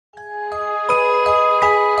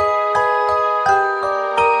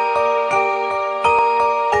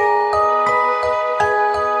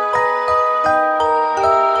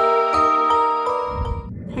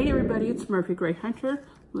Murphy Gray Hunter.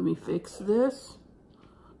 Let me fix this.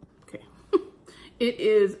 Okay. It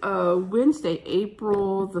is Wednesday,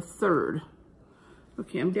 April the 3rd.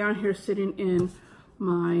 Okay, I'm down here sitting in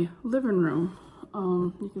my living room.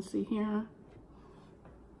 You can see here.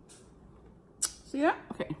 See that?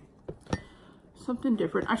 Okay. Something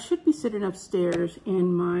different. I should be sitting upstairs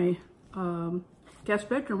in my guest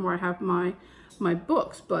bedroom where I have my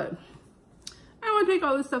books, but I don't want to take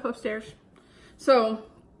all this stuff upstairs. So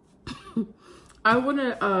I want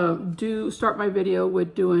to start my video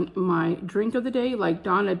with doing my drink of the day like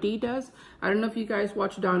Donna D does. I don't know if you guys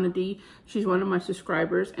watch Donna D. She's one of my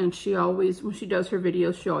subscribers, and she always, when she does her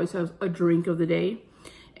videos, she always has a drink of the day.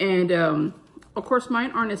 And of course, mine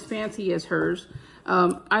aren't as fancy as hers.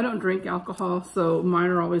 I don't drink alcohol, so mine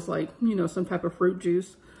are always like, you know, some type of fruit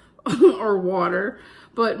juice or water.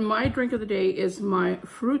 But my drink of the day is my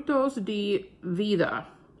Frutos de Vida,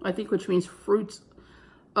 I think, which means fruits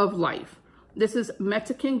of life. This is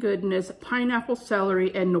Mexican goodness, pineapple,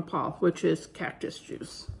 celery, and nopal, which is cactus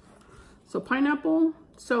juice. So pineapple,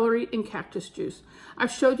 celery, and cactus juice.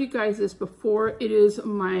 I've showed you guys this before. It is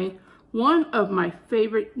one of my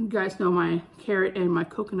favorite. You guys know my carrot and my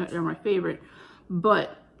coconut are my favorite.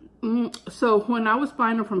 But, so when I was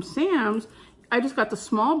buying them from Sam's, I just got the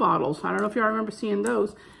small bottles. I don't know if y'all remember seeing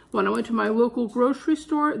those. When I went to my local grocery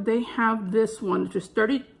store, they have this one, which is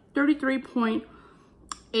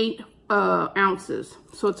 33.8 ounces.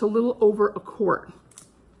 So it's a little over a quart.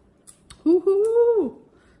 Woohoo!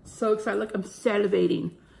 So excited. Look, I'm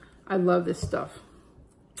salivating. I love this stuff.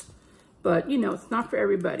 But, you know, it's not for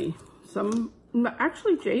everybody.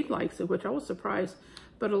 Actually, Jade likes it, which I was surprised.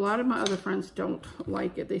 But a lot of my other friends don't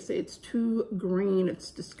like it. They say it's too green,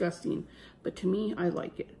 it's disgusting. But to me, I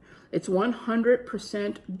like it. It's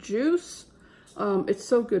 100% juice. It's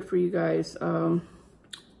so good for you guys.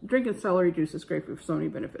 Drinking celery juice is great for so many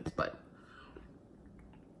benefits, but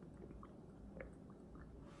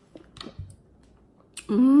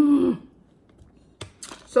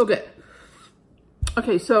so good.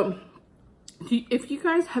 Okay, so if you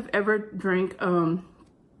guys have ever drank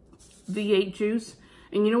V8 juice,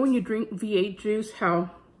 and you know when you drink V8 juice, how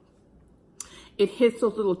it hits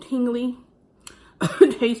those little tingly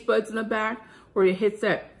taste buds in the back, where it hits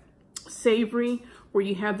that savory, where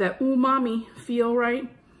you have that umami feel, right?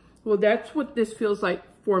 Well, that's what this feels like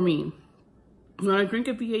for me. When I drink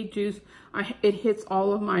a V8 juice, it hits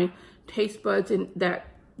all of my taste buds, and that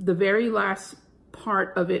the very last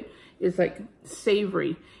part of it is like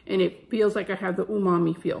savory, and it feels like I have the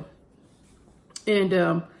umami feel.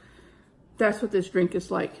 And that's what this drink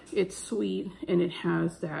is like. It's sweet, and it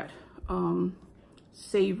has that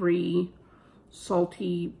savory,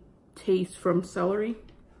 salty taste from celery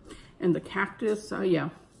and the cactus. Yeah.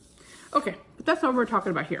 Okay, but that's not what we're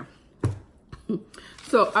talking about here.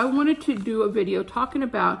 So I wanted to do a video talking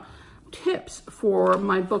about tips for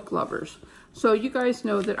my book lovers. So you guys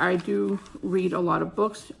know that I do read a lot of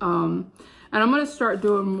books, and I'm going to start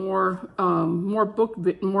doing more book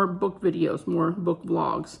videos, more book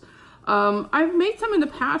vlogs. I've made some in the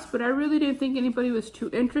past, but I really didn't think anybody was too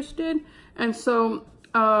interested, and so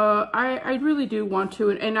I really do want to,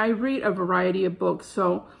 and I read a variety of books.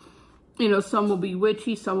 So, you know, some will be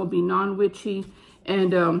witchy, some will be non-witchy,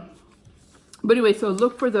 and but anyway, so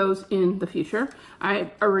look for those in the future.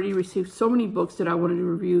 I already received so many books that I want to do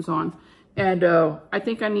reviews on, and I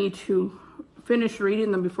think I need to finish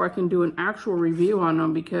reading them before I can do an actual review on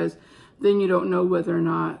them, because then you don't know whether or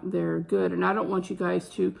not they're good. And I don't want you guys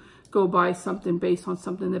to go buy something based on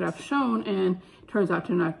something that I've shown and it turns out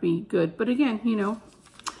to not be good. But again, you know,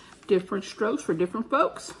 different strokes for different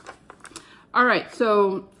folks. All right,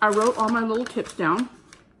 so I wrote all my little tips down.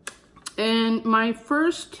 And my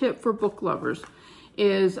first tip for book lovers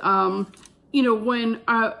is, you know, when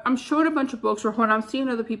I'm showing a bunch of books, or when I'm seeing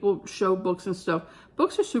other people show books and stuff,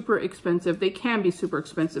 books are super expensive. They can be super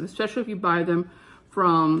expensive, especially if you buy them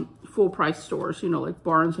from full price stores, you know, like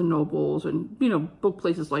Barnes and Nobles and, you know, book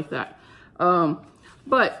places like that.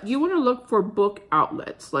 But you want to look for book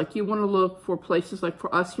outlets. Like, you want to look for places like,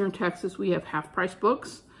 for us here in Texas, we have Half Price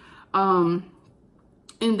Books.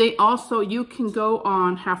 And they also, you can go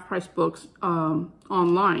on Half Price Books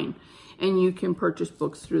online, and you can purchase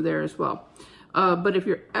books through there as well. But if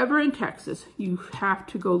you're ever in Texas, you have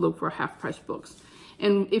to go look for Half Price Books.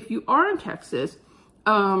 And if you are in Texas,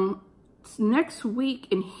 next week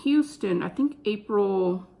in Houston, I think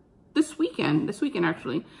this weekend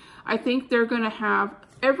actually, I think they're going to have,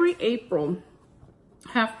 every April,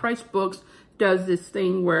 Half Price Books does this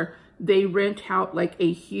thing where they rent out like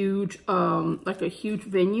a huge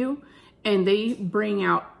venue, and they bring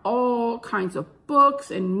out all kinds of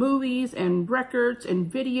books and movies and records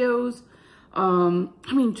and videos.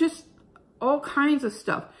 I mean, just all kinds of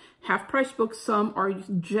stuff. Half price books, some are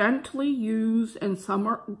gently used and some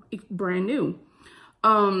are brand new.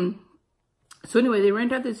 So anyway, they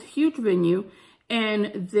rent out this huge venue,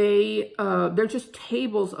 and they're just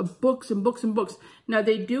tables of books and books and books. Now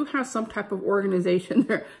they do have some type of organization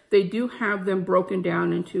there. They do have them broken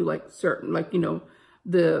down into like certain, like, you know,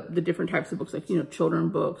 the different types of books, like, you know, children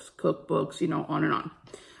books, cookbooks, you know, on and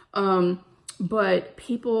on. But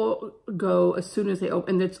people go as soon as they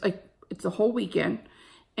open. It's like, it's a whole weekend,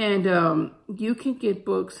 and you can get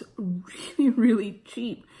books really, really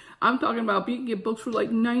cheap. I'm talking about, you can get books for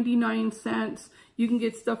like 99 cents. You can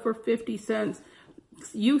get stuff for 50 cents.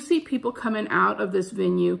 You see people coming out of this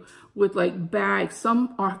venue with like bags.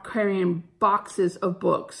 Some are carrying boxes of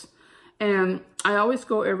books. And I always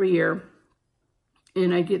go every year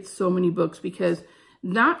and I get so many books, because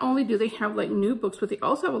not only do they have like new books, but they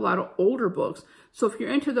also have a lot of older books. So if you're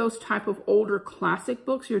into those type of older classic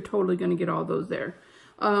books, you're totally going to get all those there.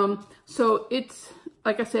 So it's,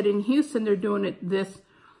 like I said, in Houston, they're doing it this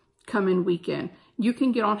coming weekend. You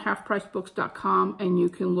can get on halfpricebooks.com and you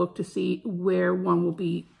can look to see where one will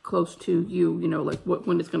be close to you, you know, like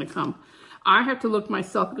when it's going to come. I have to look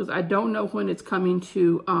myself because I don't know when it's coming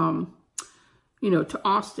to, you know, to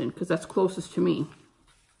Austin, because that's closest to me.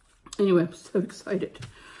 Anyway, I'm so excited.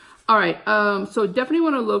 All right. So definitely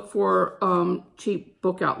want to look for cheap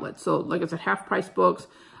book outlets. So like I said, Half Price Books.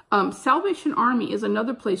 Salvation Army is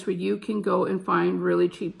another place where you can go and find really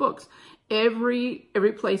cheap books. Every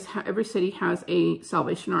city has a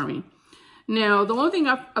Salvation Army. Now, the only thing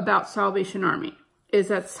about Salvation Army is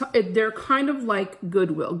that they're kind of like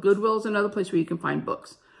Goodwill. Goodwill is another place where you can find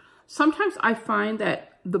books. Sometimes I find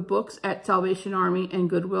that the books at Salvation Army and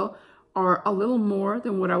Goodwill are a little more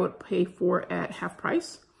than what I would pay for at Half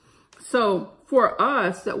Price. So for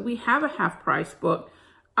us, that we have a Half Price book,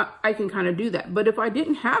 I can kind of do that. But if I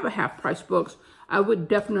didn't have a Half Price books, I would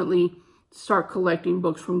definitely start collecting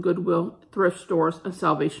books from Goodwill, thrift stores, and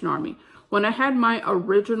Salvation Army. When I had my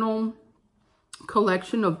original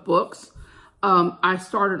collection of books, I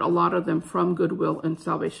started a lot of them from Goodwill and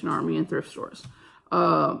Salvation Army and thrift stores.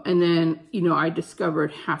 And then, you know, I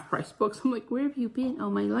discovered Half Price Books. I'm like, where have you been all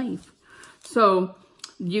my life? So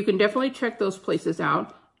you can definitely check those places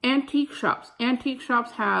out. Antique shops. Antique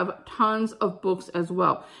shops have tons of books as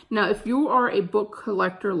well. Now, if you are a book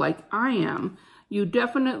collector like I am, you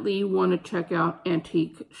definitely want to check out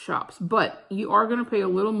antique shops, but you are going to pay a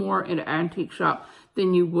little more in an antique shop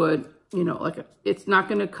than you would, you know, like it's not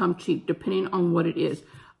going to come cheap depending on what it is.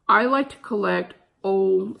 I like to collect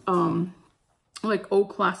old, like old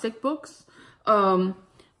classic books, because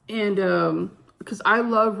I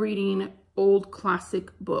love reading old classic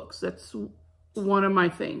books. That's one of my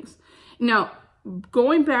things. Now,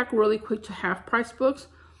 going back really quick to Half Price Books,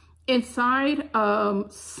 inside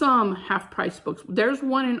some Half Price Books, there's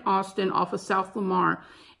one in Austin off of South Lamar,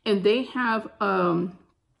 and they have,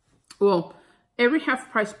 well, every Half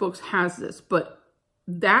Price Books has this, but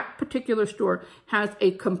that particular store has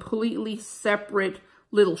a completely separate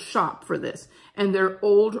little shop for this, and they're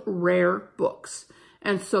old, rare books.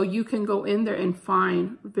 And so you can go in there and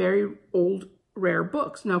find very old, rare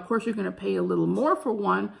books. Now, of course, you're going to pay a little more for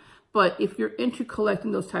one, but if you're into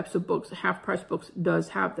collecting those types of books, Half Price Books does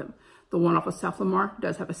have them. The one off of South Lamar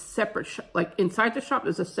does have a separate shop. Like inside the shop,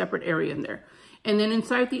 there's a separate area in there. And then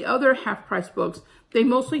inside the other Half Price Books, they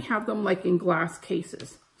mostly have them like in glass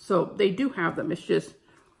cases. So they do have them. It's just,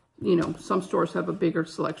 you know, some stores have a bigger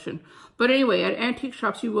selection. But anyway, at antique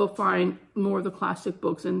shops, you will find more of the classic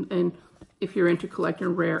books, and if you're into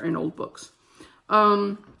collecting rare and old books.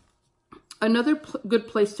 Another good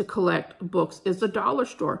place to collect books is the dollar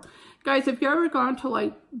store. Guys, if you've ever gone to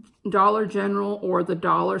like Dollar General or the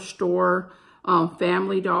dollar store,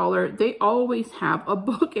 Family Dollar, they always have a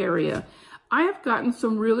book area. I have gotten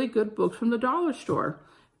some really good books from the dollar store,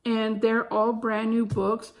 and they're all brand new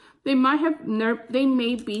books. They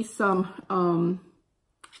may be some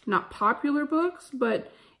not popular books,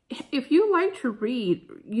 but if you like to read,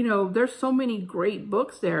 you know, there's so many great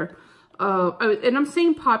books there. And I'm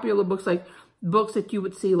saying popular books, like books that you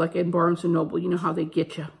would see like in Barnes & Noble. You know how they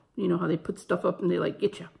get you. You know how they put stuff up and they like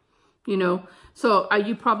get you. You know, so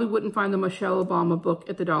you probably wouldn't find the Michelle Obama book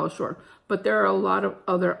at the dollar store. But there are a lot of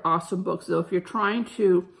other awesome books. So if you're trying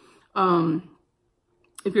to,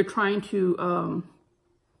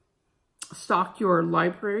 stock your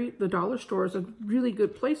library, the dollar store is a really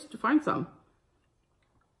good place to find some.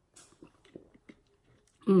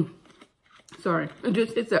 Sorry,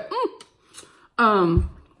 it's a and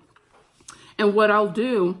what I'll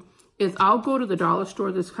do is I'll go to the dollar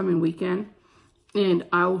store this coming weekend, and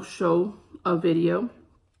I'll show a video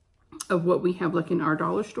of what we have like in our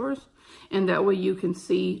dollar stores. And that way you can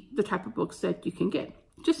see the type of books that you can get.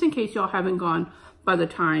 Just in case y'all haven't gone by the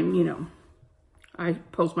time, you know, I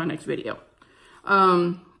post my next video.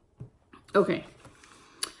 Okay.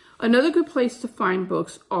 Another good place to find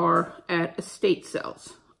books are at estate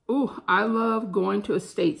sales. Ooh, I love going to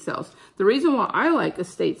estate sales. The reason why I like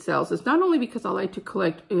estate sales is not only because I like to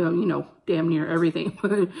collect, you know, damn near everything,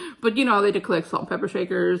 but, you know, I like to collect salt and pepper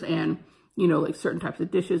shakers and, you know, like certain types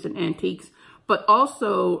of dishes and antiques. But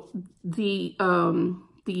also the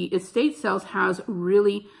estate sales has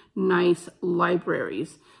really nice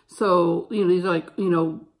libraries. So, you know, these are like, you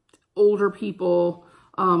know, older people,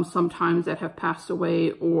 sometimes that have passed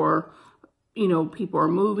away, or, you know, people are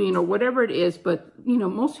moving or whatever it is. But, you know,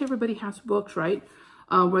 most everybody has books, right?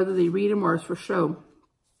 Whether they read them or it's for show.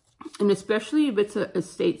 And especially if it's an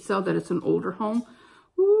estate sale that it's an older home,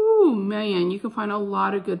 ooh, man, you can find a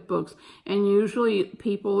lot of good books. And usually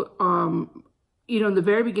people, you know, in the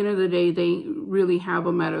very beginning of the day, they really have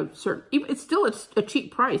them at a certain, it's still a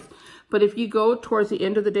cheap price. But if you go towards the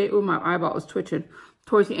end of the day, oh, my eyeball was twitching.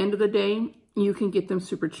 Towards the end of the day, you can get them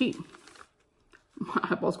super cheap. My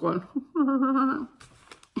eyeball's going.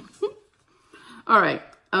 All right.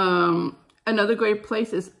 Another great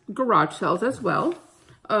place is garage sales as well.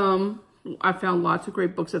 I found lots of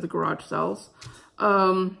great books at the garage sales.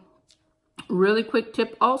 Really quick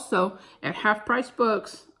tip also, at Half Price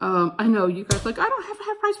Books. I know you guys are like, I don't have a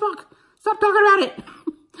Half Price book. Stop talking about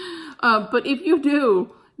it. But if you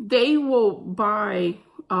do, they will buy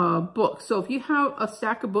books. So if you have a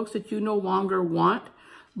stack of books that you no longer want,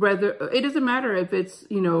 whether it doesn't matter if it's,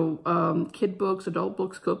 you know, kid books, adult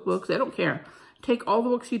books, cookbooks, they don't care. Take all the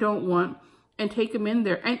books you don't want and take them in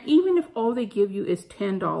there. And even if all they give you is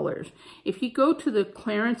 $10, if you go to the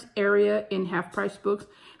clearance area in Half Price Books,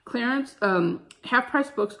 Half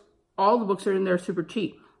Price Books, all the books are in there super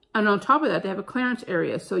cheap. And on top of that, they have a clearance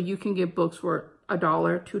area, so you can get books for $1,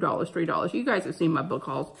 $2, $3. You guys have seen my book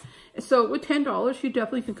hauls. So with $10, you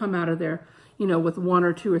definitely can come out of there, you know, with 1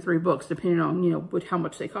 or 2 or 3 books, depending on, you know, how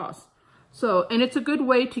much they cost. So, and it's a good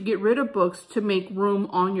way to get rid of books to make room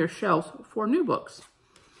on your shelves for new books.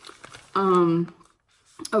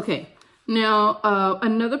 Okay. Now,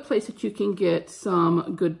 another place that you can get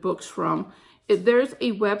some good books from, there's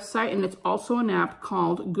a website and it's also an app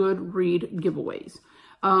called Goodread Giveaways.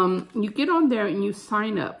 You get on there and you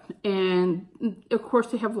sign up, and of course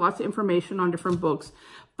they have lots of information on different books,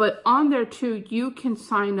 but on there too, you can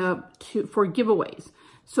sign up for giveaways.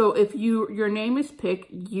 So if your name is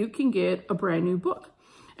picked, you can get a brand new book.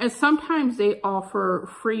 And sometimes they offer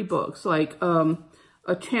free books, like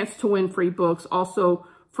a chance to win free books, also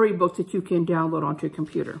free books that you can download onto your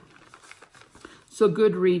computer. So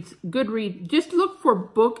Goodreads, just look for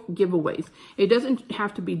book giveaways. It doesn't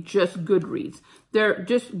have to be just Goodreads.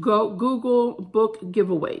 Just go Google book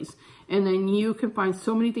giveaways, and then you can find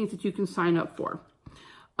so many things that you can sign up for.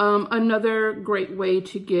 Another great way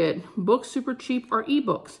to get books super cheap are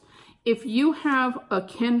ebooks. If you have a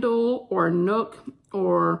Kindle or a Nook,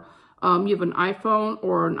 or you have an iPhone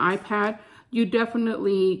or an iPad, you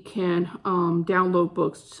definitely can download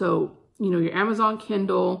books. So, you know, your Amazon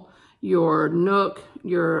Kindle, your Nook,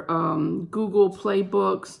 your Google Play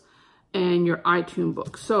books, and your iTunes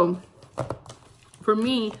books. So for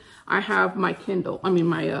me, I have my Kindle, my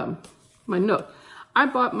Nook. I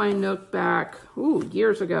bought my Nook back,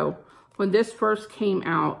 years ago when this first came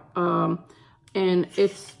out, and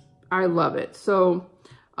I love it. So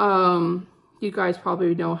you guys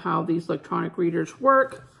probably know how these electronic readers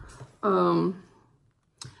work. I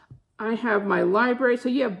have my library. So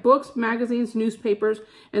you have books, magazines, newspapers,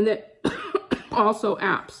 and then also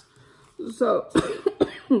apps. So,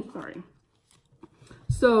 sorry.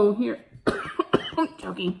 So here, I'm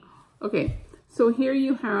joking. Okay, so here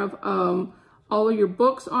you have all of your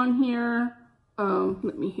books on here.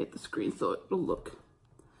 Let me hit the screen so it'll look.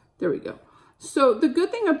 There we go. So the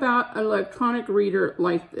good thing about an electronic reader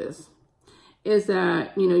like this is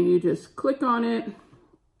that, you know, you just click on it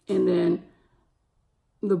and then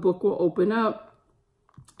the book will open up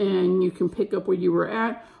and you can pick up where you were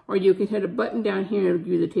at, or you can hit a button down here and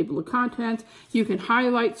give you the table of contents. You can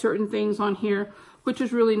highlight certain things on here, which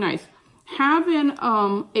is really nice. Having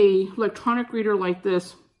a electronic reader like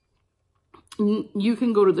this, you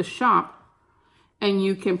can go to the shop and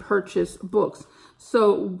you can purchase books.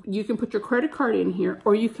 So you can put your credit card in here,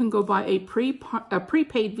 or you can go buy a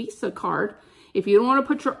prepaid Visa card. If you don't want to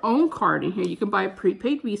put your own card in here, you can buy a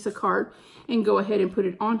prepaid Visa card and go ahead and put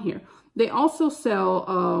it on here. They also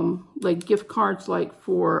sell like gift cards, like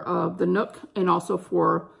for the Nook and also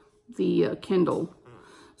for the Kindle.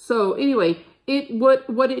 So anyway,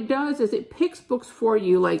 what it does is it picks books for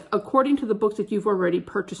you, like according to the books that you've already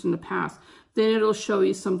purchased in the past. Then it'll show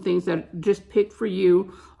you some things that just picked for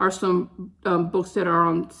you, or some books that are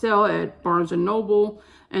on sale at Barnes & Noble,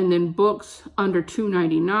 and then books under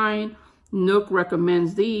 $2.99. Nook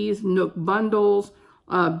recommends these, Nook bundles,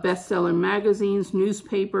 bestseller magazines,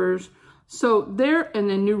 newspapers. So there, and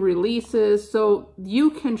then new releases. So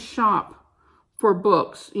you can shop for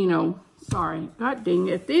books, you know. Sorry, God dang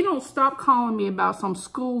it. If they don't stop calling me about some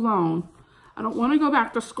school loan, I don't want to go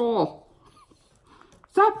back to school.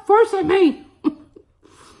 Stop forcing me.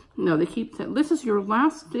 No, they keep saying, this is your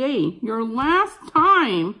last day, your last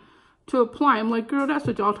time to apply. I'm like, girl, that's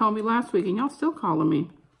what y'all told me last week, and y'all still calling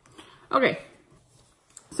me. Okay,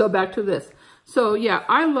 so back to this. So yeah,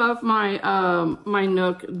 I love my my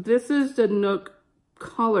Nook. This is the Nook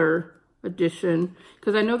Color Edition,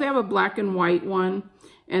 because I know they have a black and white one,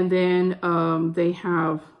 and then they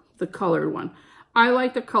have the colored one. I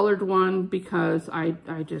like the colored one because I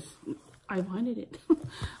wanted it.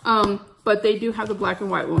 But they do have the black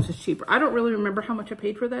and white one, which is cheaper. I don't really remember how much I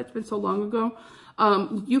paid for that. It's been so long ago.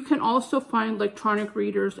 You can also find electronic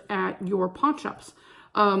readers at your pawn shops.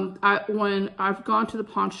 When I've gone to the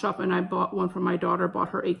pawn shop and I bought one for my daughter, bought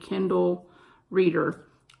her a Kindle reader.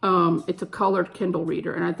 It's a colored Kindle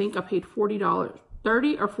reader, and I think I paid $40,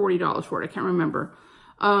 $30 or $40 for it. I can't remember.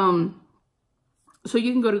 So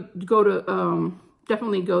you can go to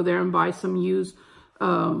definitely go there and buy some used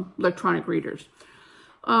electronic readers.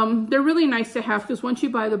 They're really nice to have, because once you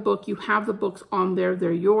buy the book, you have the books on there.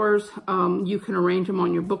 They're yours. You can arrange them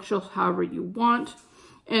on your bookshelf however you want.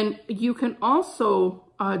 And you can also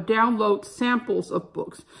download samples of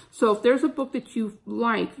books. So if there's a book that you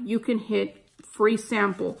like, you can hit free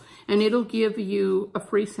sample, and it'll give you a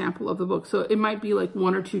free sample of the book. So it might be like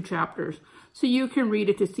 1 or 2 chapters. So you can read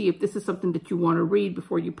it to see if this is something that you want to read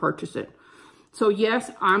before you purchase it. So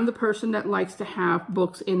yes, I'm the person that likes to have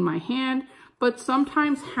books in my hand, but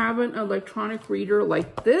sometimes having an electronic reader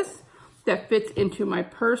like this that fits into my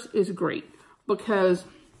purse is great, because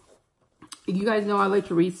you guys know I like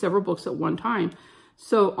to read several books at one time.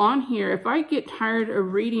 So on here, if I get tired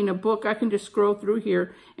of reading a book, I can just scroll through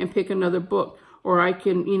here and pick another book. Or I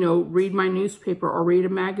can, you know, read my newspaper or read a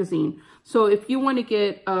magazine. So if you want to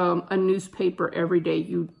get a newspaper every day,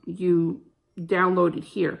 you download it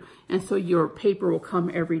here. And so your paper will come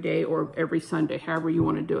every day or every Sunday, however you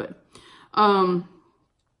want to do it.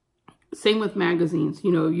 Same with magazines.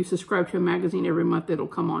 You know, you subscribe to a magazine every month, it'll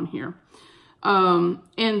come on here. And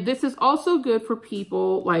this is also good for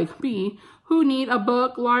people like me who need a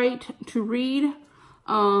book light to read.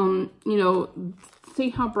 You know, see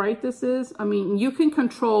how bright this is? I mean, you can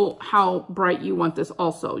control how bright you want this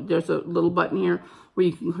also. There's a little button here where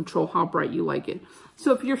you can control how bright you like it.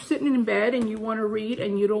 So if you're sitting in bed and you want to read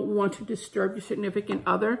and you don't want to disturb your significant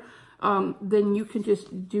other, then you can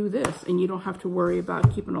just do this and you don't have to worry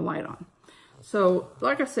about keeping a light on. So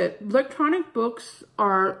like I said, electronic books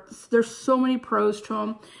there's so many pros to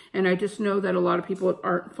them. And I just know that a lot of people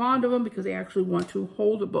aren't fond of them because they actually want to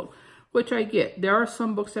hold a book, which I get. There are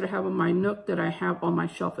some books that I have on my Nook that I have on my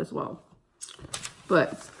shelf as well.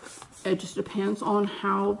 But it just depends on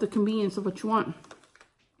how the convenience of what you want.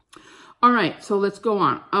 All right, so let's go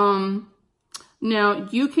on. Now,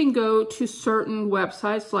 you can go to certain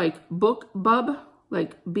websites like BookBub,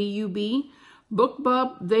 like B-U-B.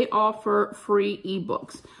 BookBub, they offer free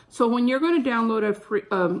ebooks. So when you're going to download a free,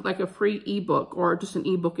 like a free ebook or just an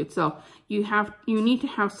ebook itself, you need to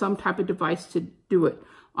have some type of device to do it.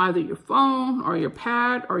 Either your phone or your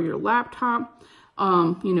pad or your laptop,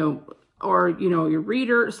 you know, or, you know, your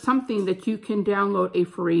reader, something that you can download a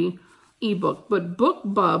free ebook. But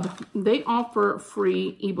BookBub, they offer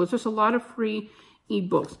free ebooks. There's a lot of free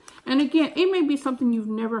ebooks. And again, it may be something you've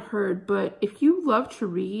never heard, but if you love to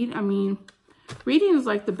read, I mean, reading is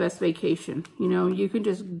like the best vacation. You know, you can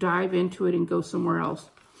just dive into it and go somewhere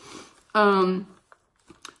else.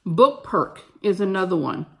 BookPerk is another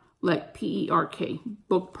one, like P-E-R-K,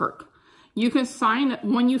 BookPerk. You can sign up.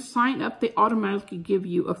 When you sign up, they automatically give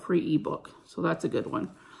you a free ebook. So that's a good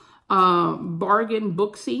one. Bargain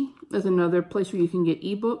Booksy is another place where you can get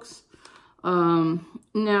ebooks.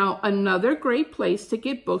 Now, another great place to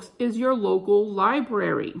get books is your local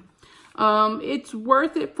library. It's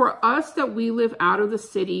worth it for us that we live out of the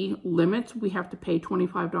city limits. We have to pay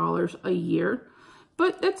 $25 a year,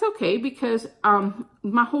 but that's okay because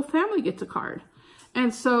my whole family gets a card.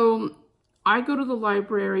 And so I go to the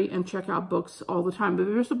library and check out books all the time. But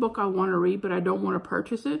if there's a book I want to read, but I don't want to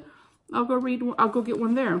purchase it, I'll go get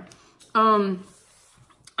one there. I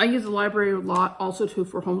use the library a lot also too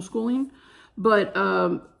for homeschooling. But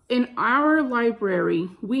in our library,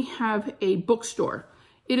 we have a bookstore.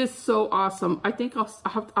 It is so awesome. I think I'll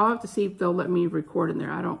have to see if they'll let me record in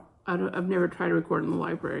there. I've never tried to record in the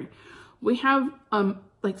library. We have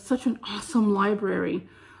like such an awesome library.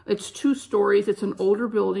 It's 2 stories. It's an older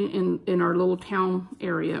building in our little town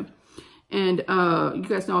area. And you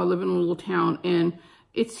guys know I live in a little town, and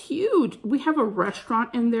it's huge. We have a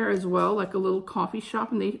restaurant in there as well, like a little coffee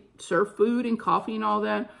shop, and they serve food and coffee and all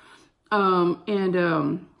that.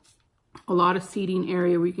 A lot of seating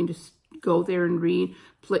area where you can just go there and read.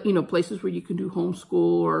 You know, places where you can do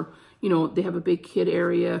homeschool, or, you know, they have a big kid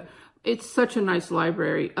area. It's such a nice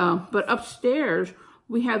library. But upstairs,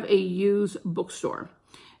 we have a used bookstore.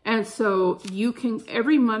 And so you can,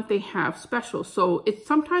 every month they have specials. So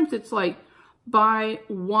sometimes it's like buy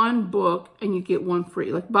 1 book and you get 1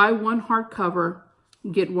 free. Like buy 1 hardcover,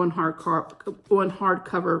 get 1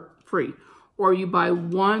 hardcover free. Or you buy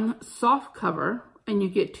 1 soft cover and you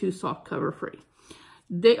get 2 soft cover free.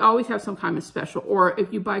 They always have some kind of special. Or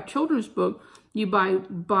if you buy a children's book, you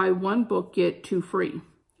buy 1 book, get 2 free.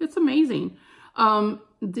 It's amazing.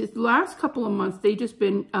 The last couple of months, they just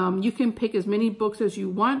been, you can pick as many books as you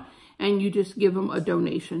want, and you just give them a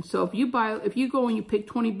donation. So if you go and you pick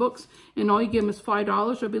 20 books and all you give them is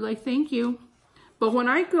 $5, they'll be like, thank you. But when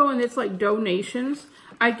I go and it's like donations,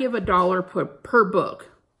 I give $1 per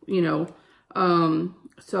book, you know.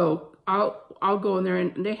 So I'll go in there,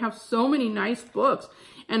 and they have so many nice books,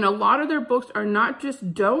 and a lot of their books are not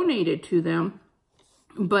just donated to them,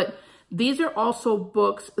 but these are also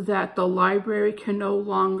books that the library can no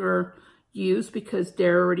longer use because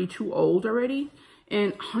they're already too old already.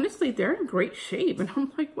 And honestly, they're in great shape. And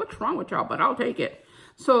I'm like, what's wrong with y'all? But I'll take it.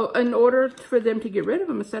 So in order for them to get rid of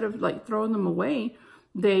them, instead of like throwing them away,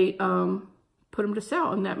 they put them to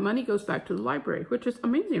sell. And that money goes back to the library, which is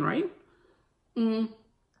amazing, right?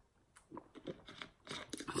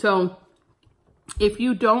 So if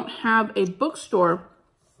you don't have a bookstore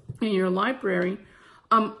in your library,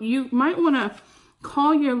 you might want to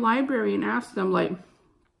call your library and ask them, like,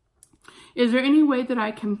 is there any way that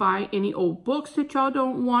I can buy any old books that y'all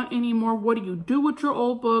don't want anymore? What do you do with your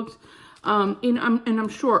old books? And I'm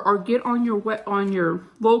sure, or get on your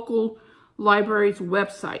local library's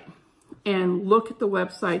website and look at the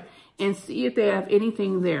website and see if they have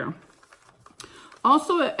anything there.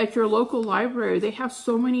 Also, at your local library, they have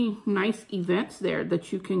so many nice events there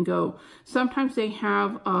that you can go. Sometimes they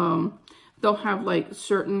have, they'll have like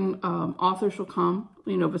certain authors will come,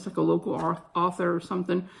 you know, if it's like a local author or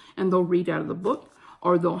something, and they'll read out of the book.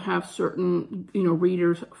 Or they'll have certain, you know,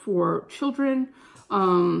 readers for children.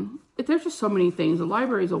 There's just so many things. The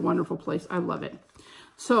library is a wonderful place. I love it.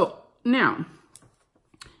 So now,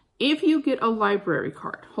 if you get a library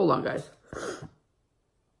card, hold on, guys.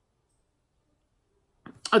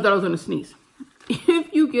 I thought I was going to sneeze.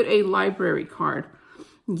 If you get a library card,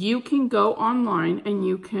 you can go online and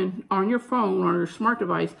you can, on your phone, on your smart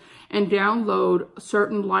device, and download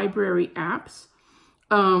certain library apps.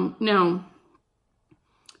 Now,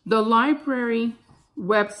 the library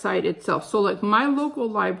website itself, so like my local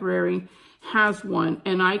library has one,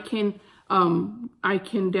 and I can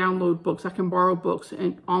download books, I can borrow books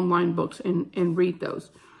and online books and read those.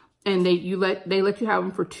 And they let you have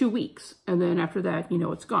them for 2 weeks, and then after that, you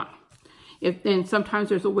know, it's gone. And sometimes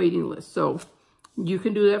there's a waiting list, so you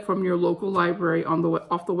can do that from your local library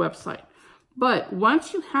off the website. But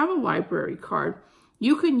once you have a library card,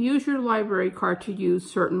 you can use your library card to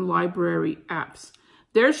use certain library apps.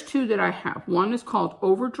 There's 2 that I have. One is called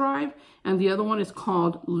Overdrive, and the other one is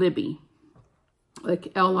called Libby,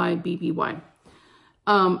 like Libby.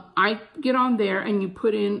 I get on there, and you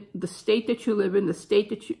put in the state that you live in, the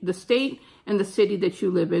state and the city that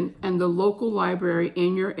you live in, and the local library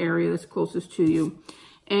in your area that's closest to you.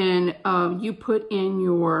 And you put in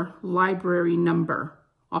your library number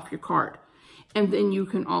off your card. And then you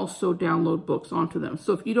can also download books onto them.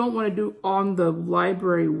 So if you don't want to do on the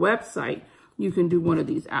library website, you can do one of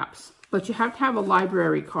these apps. But you have to have a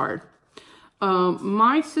library card.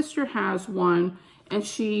 My sister has one, and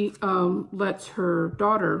she lets her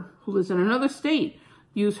daughter, who lives in another state,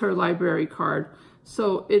 use her library card.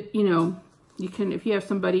 So you know, you can, if you have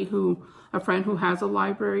somebody a friend who has a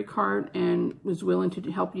library card and is willing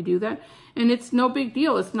to help you do that. And it's no big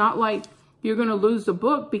deal. It's not like you're going to lose the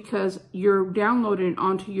book because you're downloading it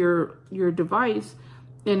onto your device,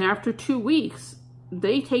 and after 2 weeks,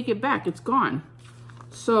 they take it back. It's gone.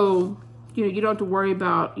 So, you know, you don't have to worry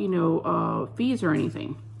about, you know, fees or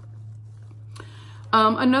anything.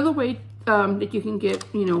 Another way that you can get,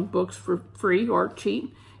 you know, books for free or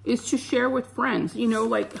cheap is to share with friends. You know,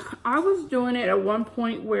 like I was doing it at one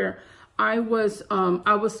point where I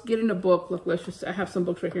was getting a book. Look, I have some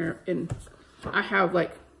books right here, and I have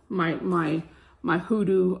like my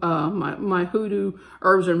hoodoo, my hoodoo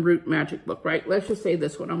herbs and root magic book, right? Let's just say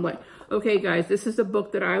this one. I'm like, okay, guys, this is the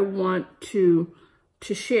book that I want to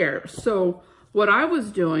share. So what I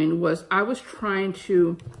was doing was I was trying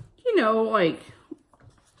to, you know, like,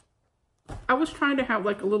 I was trying to have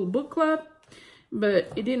like a little book club,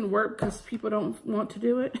 but it didn't work because people don't want to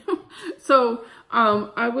do it. So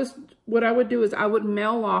what I would do is I would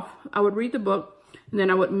read the book, and then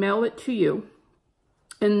I would mail it to you.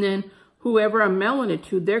 And then whoever I'm mailing it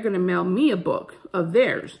to, they're going to mail me a book of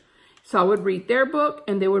theirs. So I would read their book,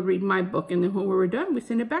 and they would read my book. And then when we were done, we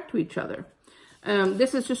send it back to each other.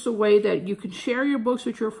 This is just a way that you can share your books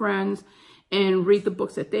with your friends and read the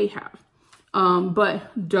books that they have.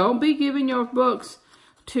 But don't be giving your books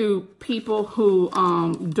to people who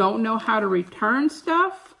don't know how to return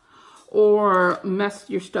stuff or mess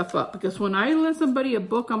your stuff up. Because when I lend somebody a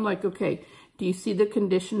book, I'm like, okay, do you see the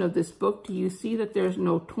condition of this book? Do you see that there's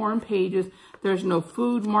no torn pages? There's no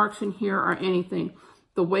food marks in here or anything.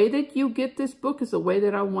 The way that you get this book is the way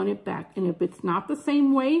that I want it back. And if it's not the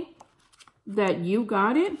same way that you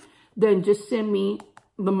got it, then just send me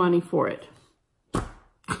the money for it.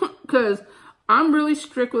 Because I'm really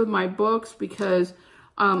strict with my books because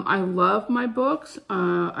I love my books.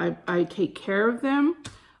 I take care of them.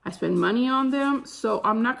 I spend money on them. So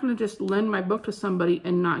I'm not going to just lend my book to somebody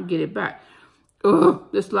and not get it back. Ugh,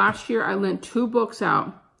 this last year, I lent 2 books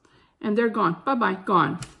out and they're gone. Bye-bye,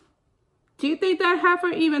 gone. Do you think that half or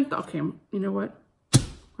even? Okay, you know what?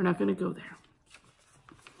 We're not going to go there.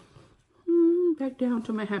 Back down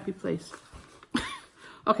to my happy place.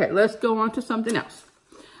 Okay, let's go on to something else.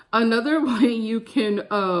 Another way you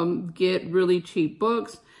can get really cheap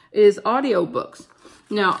books is audiobooks.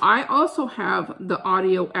 Now, I also have the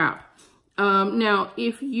audio app. Now,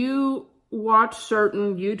 if you watch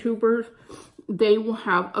certain YouTubers, they will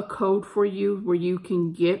have a code for you where you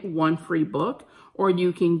can get 1 free book, or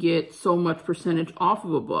you can get so much percentage off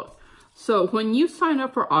of a book. So when you sign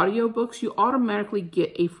up for audiobooks, you automatically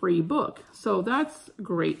get a free book. So that's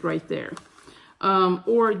great right there.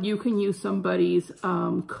 Or you can use somebody's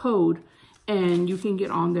code and you can get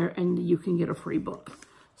on there and you can get a free book.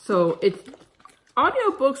 So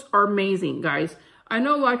audiobooks are amazing, guys. I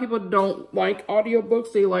know a lot of people don't like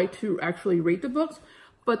audiobooks. They like to actually read the books.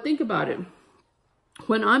 But think about it.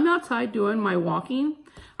 When I'm outside doing my walking,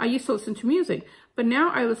 I used to listen to music. But now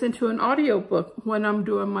I listen to an audiobook when I'm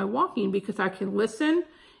doing my walking because I can listen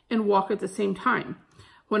and walk at the same time.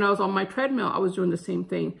 When I was on my treadmill, I was doing the same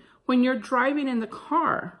thing. When you're driving in the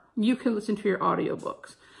car, you can listen to your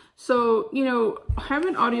audiobooks. So, you know,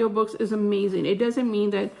 having audiobooks is amazing. It doesn't mean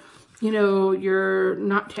that, you know, you're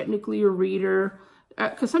not technically a reader.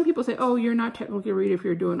 Because some people say, oh, you're not technically a reader if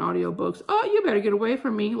you're doing audiobooks. Oh, you better get away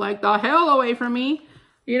from me. Like the hell away from me.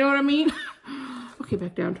 You know what I mean? Okay,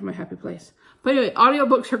 back down to my happy place. But anyway,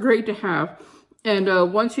 audiobooks are great to have.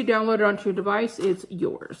 And once you download it onto your device, it's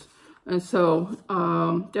yours. And so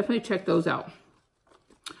definitely check those out.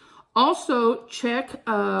 Also, check,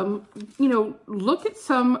 you know, look at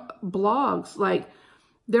some blogs. Like,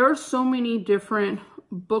 there are so many different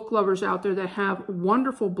book lovers out there that have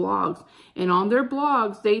wonderful blogs. And on their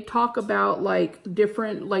blogs, they talk about, like,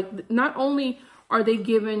 different, like, not only are they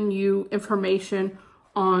giving you information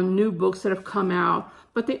on new books that have come out,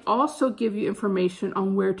 but they also give you information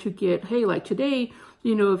on where to get, hey, like today,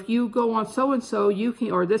 you know, if you go on so-and-so, you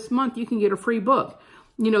can, or this month, you can get a free book.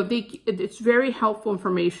 You know, it's very helpful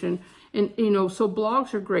information. And, you know, so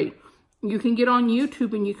blogs are great. You can get on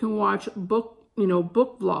YouTube and you can watch book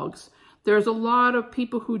vlogs. There's a lot of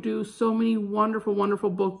people who do so many wonderful, wonderful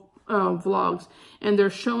book vlogs. And they're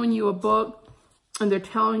showing you a book and they're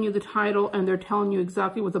telling you the title and they're telling you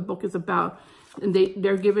exactly what the book is about. And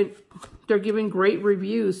they're giving great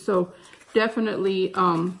reviews. So definitely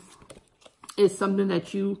is something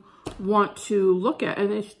that you want to look at.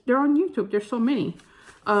 And they're on YouTube. There's so many.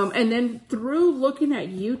 And then through looking at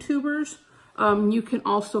YouTubers, you can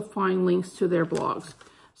also find links to their blogs.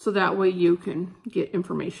 So that way you can get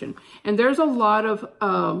information. And there's a lot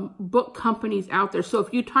of book companies out there. So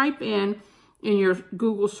if you type in your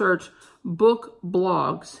Google search book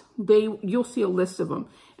blogs, you'll see a list of them.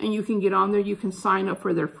 And you can get on there. You can sign up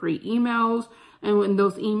for their free emails. And when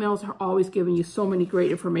those emails are always giving you so many great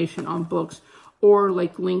information on books or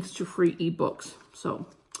like links to free ebooks. So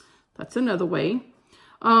that's another way.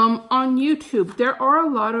 On YouTube, there are a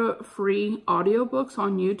lot of free audiobooks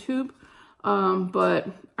on YouTube, but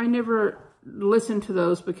I never listen to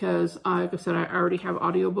those because, like I said, I already have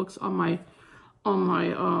audiobooks on my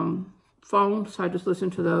phone, so I just listen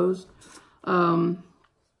to those.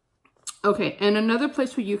 Okay, and another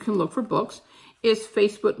place where you can look for books is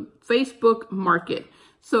Facebook Market.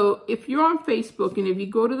 So if you're on Facebook and if you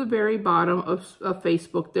go to the very bottom of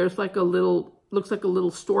Facebook, there's like a little, looks like a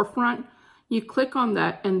little storefront. You click on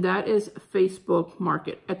that and that is Facebook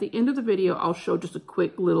Market. At the end of the video, I'll show just a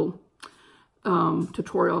quick little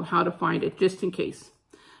tutorial on how to find it just in case.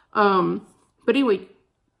 But anyway,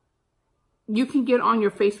 you can get on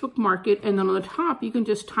your Facebook Market and then on the top, you can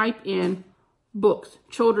just type in books,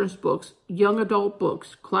 children's books, young adult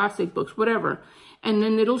books, classic books, whatever. And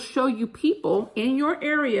then it'll show you people in your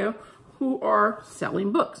area who are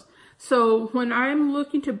selling books. So when I'm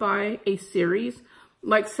looking to buy a series,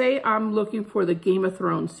 like say I'm looking for the Game of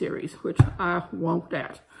Thrones series, which I won't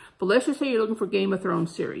at. But let's just say you're looking for Game of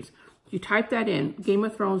Thrones series. You type that in, Game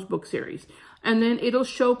of Thrones book series. And then it'll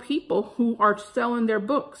show people who are selling their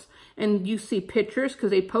books. And you see pictures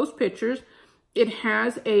because they post pictures. It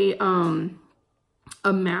has a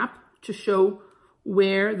map to show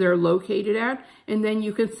where they're located at, and then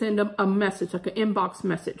you can send them a message, like an inbox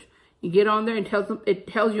message. You get on there and it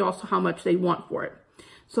tells you also how much they want for it.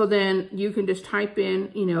 So then you can just type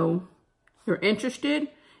in, you know, you're interested.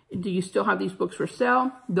 Do you still have these books for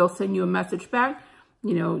sale? They'll send you a message back,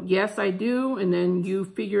 you know, yes, I do. And then you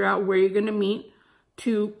figure out where you're going to meet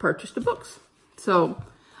to purchase the books. So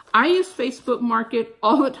I use Facebook Market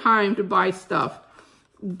all the time to buy stuff.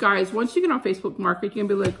 Guys, once you get on Facebook Market, you're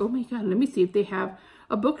gonna be like, oh my God, let me see if they have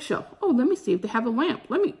a bookshelf. Oh, let me see if they have a lamp.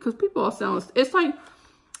 Because people are selling,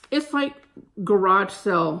 it's like garage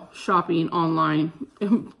sale shopping online.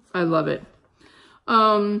 I love it.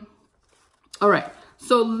 All right,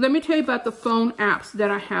 so let me tell you about the phone apps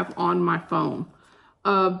that I have on my phone.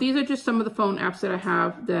 These are just some of the phone apps that I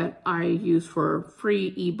have that I use for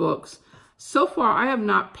free ebooks. So far, I have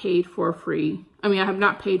not paid for I have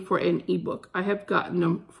not paid for an ebook. I have gotten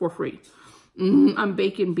them for free. I'm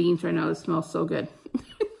baking beans right now. It smells so good.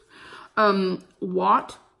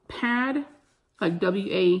 Wattpad, like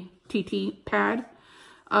W-A-T-T, pad.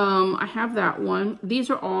 I have that one. These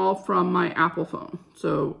are all from my Apple phone.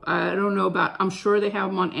 So I don't know about, I'm sure they have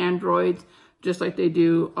them on Androids, just like they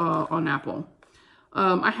do on Apple.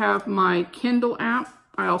 I have my Kindle app.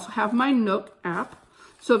 I also have my Nook app.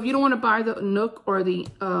 So if you don't want to buy the Nook or the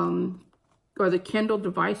Kindle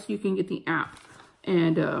device, you can get the app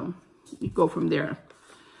and you go from there.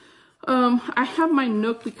 I have my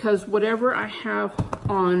Nook because whatever I have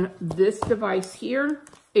on this device here,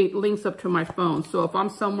 it links up to my phone. So if I'm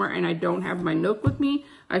somewhere and I don't have my Nook with me,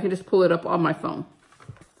 I can just pull it up on my phone.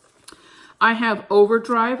 I have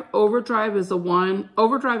Overdrive. Overdrive is the one.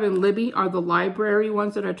 Overdrive and Libby are the library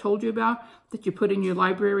ones that I told you about, that you put in your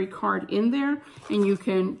library card in there and you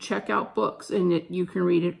can check out books and you can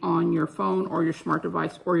read it on your phone or your smart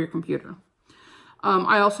device or your computer.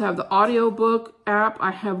 I also have the audiobook app.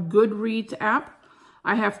 I have Goodreads app.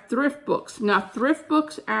 I have Thrift Books. Now, Thrift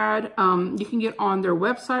Books you can get on their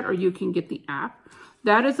website or you can get the app.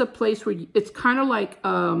 That is a place where it's kind of like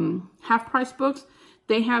Half Price Books.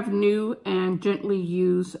 They have new and gently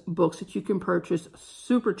used books that you can purchase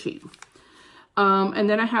super cheap. And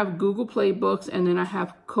then I have Google Play Books, and then I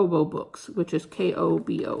have Kobo Books, which is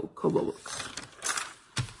K-O-B-O, Kobo Books.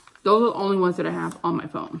 Those are the only ones that I have on my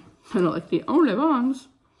phone. Kind of like the only ones.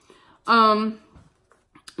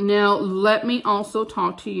 Now, let me also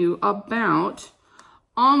talk to you about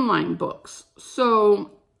online books.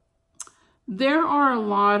 So, there are a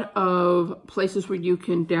lot of places where you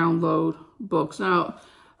can download books. Now,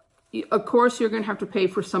 of course, you're going to have to pay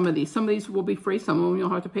for some of these. Some of these will be free. Some of them you'll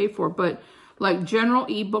have to pay for. But like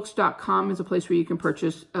generalebooks.com is a place where you can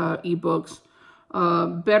purchase ebooks.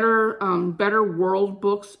 Better World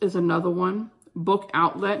Books is another one. Book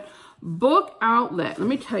Outlet. Book Outlet, let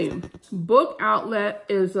me tell you, Book Outlet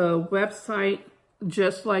is a website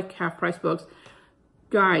just like Half Price Books.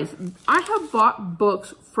 Guys, I have bought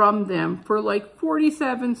books from them for like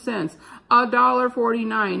 47 cents,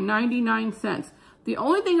 $1.49, 99 cents. The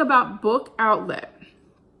only thing about Book Outlet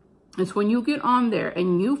is when you get on there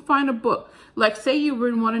and you find a book, like say you've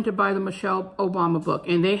been wanting to buy the Michelle Obama book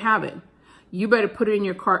and they have it, you better put it in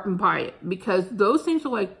your cart and buy it, because those things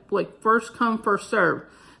are like first come, first serve.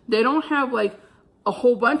 They don't have like a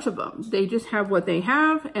whole bunch of them. They just have what they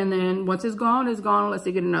have, and then once it's gone unless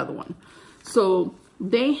they get another one. So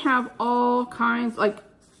they have all kinds, like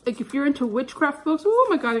if you're into witchcraft books, oh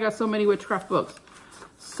my God, I got so many witchcraft books.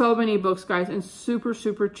 So many books, guys, and super,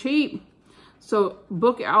 super cheap. So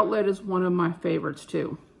Book Outlet is one of my favorites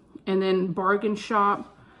too. And then Bargain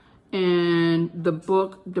Shop and the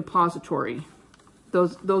Book Depository.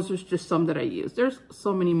 Those are just some that I use. There's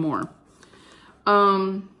so many more.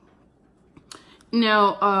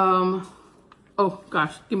 Oh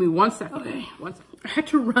gosh, give me 1 second. Okay, 1 second. I had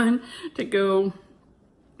to run to go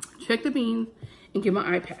check the beans and get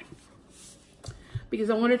my iPad because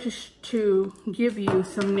I wanted to give you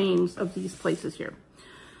some names of these places here.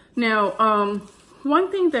 Now, one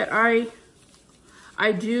thing that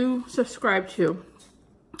I do subscribe to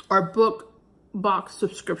are book box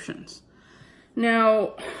subscriptions.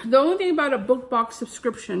 Now, the only thing about a book box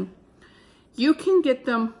subscription, you can get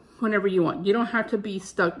them whenever you want. You don't have to be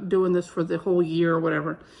stuck doing this for the whole year or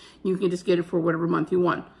whatever. You can just get it for whatever month you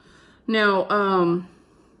want. Now,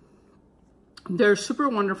 they're super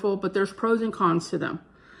wonderful, but there's pros and cons to them.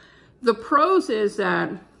 The pros is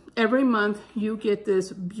that every month you get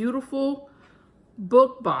this beautiful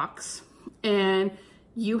book box and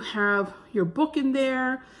you have your book in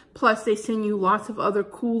there. Plus they send you lots of other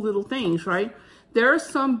cool little things, right? There are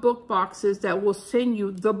some book boxes that will send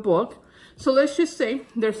you the book. So let's just say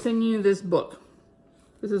they're sending you this book.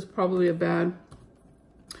 This is probably a bad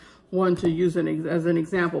one to use as an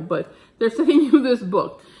example, but they're sending you this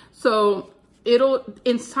book. So it'll,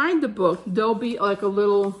 inside the book, there'll be like a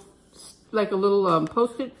little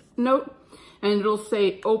post-it note, and it'll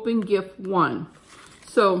say open gift 1.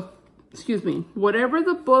 So, excuse me, whatever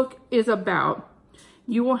the book is about,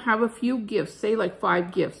 you will have a few gifts, say like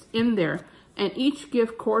 5 gifts in there, and each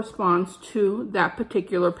gift corresponds to that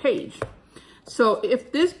particular page. So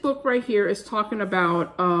if this book right here is talking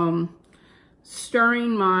about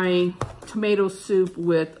stirring my tomato soup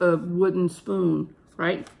with a wooden spoon,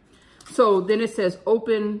 right? So then it says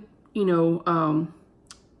open,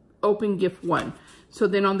 open gift 1. So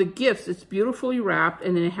then on the gifts, it's beautifully wrapped,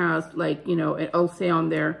 and then it has like, it'll say on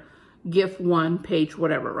there, gift 1, page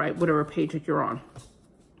whatever, right? Whatever page that you're on.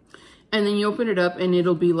 And then you open it up and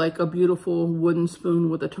it'll be like a beautiful wooden spoon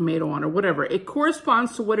with a tomato on or whatever. It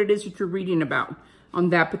corresponds to what it is that you're reading about on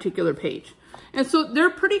that particular page. And so they're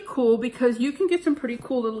pretty cool because you can get some pretty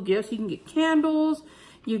cool little gifts. You can get candles,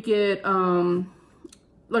 you get,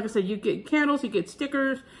 like I said, you get candles, you get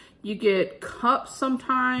stickers, you get cups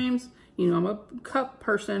sometimes. I'm a cup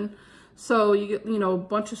person. So you get, a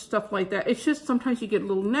bunch of stuff like that. It's just sometimes you get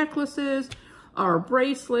little necklaces or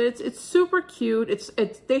bracelets. It's super cute.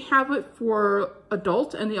 They have it for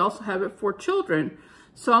adults and they also have it for children.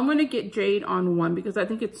 So I'm going to get Jade on one because I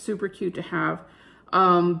think it's super cute to have.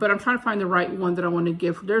 But I'm trying to find the right one that I want to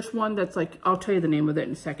give. There's one that's like, I'll tell you the name of it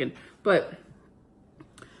in a second. But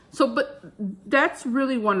that's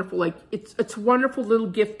really wonderful. Like it's a wonderful little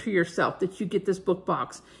gift to yourself that you get this book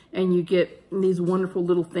box and you get these wonderful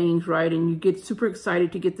little things, right? And you get super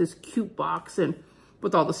excited to get this cute box and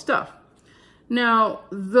with all the stuff. Now,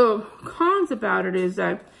 the cons about it is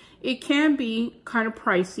that it can be kind of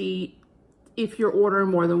pricey if you're ordering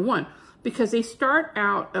more than one because they start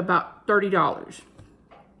out about $30.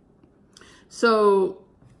 So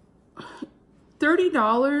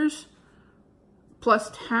 $30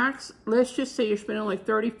 plus tax, let's just say you're spending like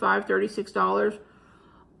 $35, $36.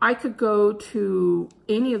 I could go to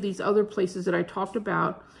any of these other places that I talked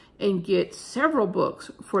about and get several books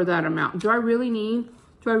for that amount. Do I really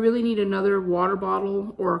need another water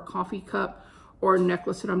bottle or a coffee cup or a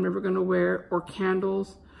necklace that I'm never going to wear or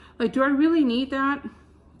candles? Like, do I really need that?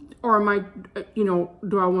 Or am I,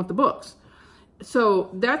 do I want the books? So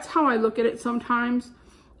that's how I look at it sometimes.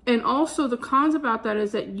 And also the cons about that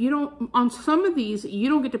is that on some of these, you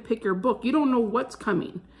don't get to pick your book. You don't know what's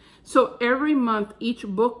coming. So every month, each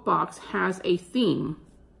book box has a theme.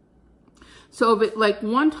 So if it, like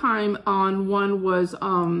one time on one was,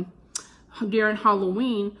 during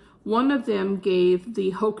Halloween, one of them gave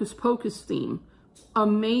the Hocus Pocus theme.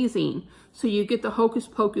 Amazing. So you get the Hocus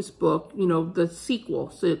Pocus book, the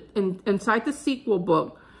sequel. So inside the sequel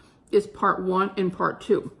book is part 1 and part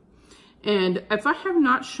 2. And if I have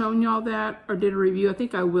not shown y'all that or did a review, I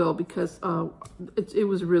think I will because it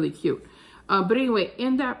was really cute. But anyway,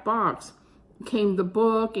 in that box came the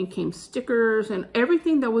book and came stickers and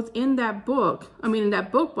everything that was in that book. In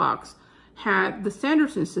that book box had the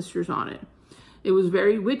Sanderson sisters on it. It was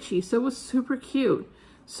very witchy, so it was super cute.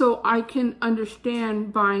 So I can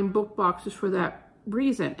understand buying book boxes for that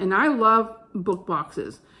reason. And I love book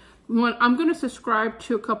boxes. I'm going to subscribe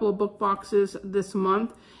to a couple of book boxes this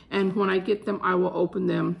month. And when I get them, I will open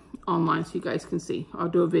them online so you guys can see. I'll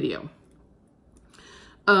do a video.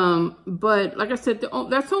 But like I said,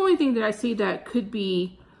 that's the only thing that I see that could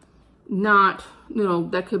be not,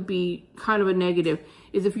 that could be kind of a negative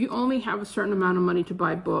is if you only have a certain amount of money to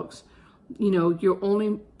buy books,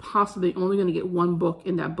 you're possibly only going to get one book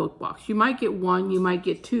in that book box. You might get one, you might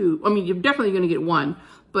get 2. You're definitely going to get one,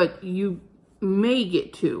 but you may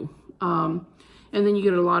get 2. And then you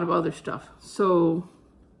get a lot of other stuff. So,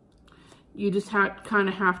 you just kind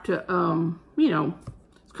of have to, you know,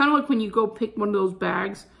 it's kind of like when you go pick one of those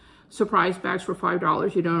bags, surprise bags for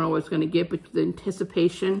 $5. You don't know what it's going to get, but the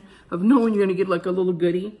anticipation of knowing you're going to get like a little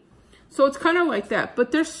goodie. So it's kind of like that,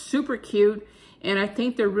 but they're super cute. And I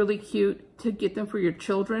think they're really cute to get them for your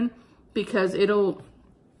children because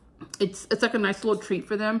it's like a nice little treat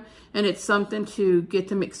for them. And it's something to get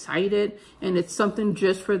them excited. And it's something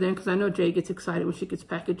just for them because I know Jay gets excited when she gets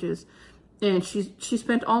packages. And she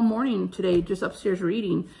spent all morning today just upstairs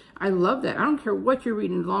reading. I love that. I don't care what you're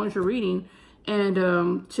reading as long as you're reading. And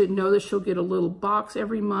to know that she'll get a little box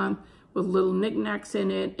every month with little knickknacks in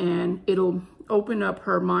it. And it'll open up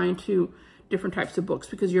her mind to different types of books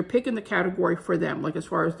because you're picking the category for them, like as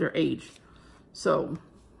far as their age. So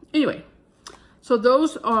anyway, so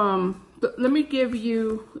those, let me give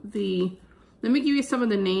you some of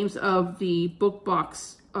the names of the book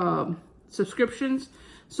box subscriptions.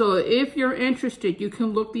 So if you're interested, you can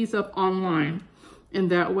look these up online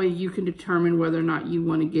and that way you can determine whether or not you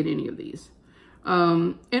want to get any of these.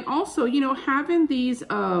 And also, you know, having these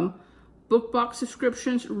book box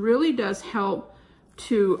subscriptions really does help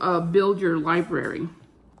to build your library.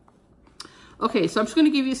 Okay, so I'm just going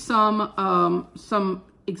to give you some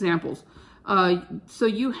examples. So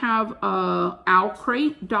you have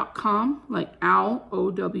owlcrate.com, like owl,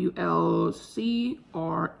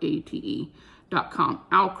 OWLCRATE.com,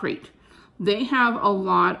 Owlcrate. They have a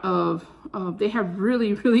lot of, they have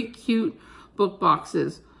really, really cute book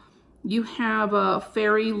boxes. You have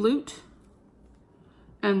Fairy Loot,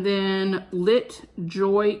 and then Lit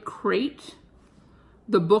Joy Crate,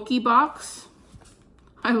 the Bookie Box.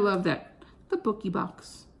 I love that. The Bookie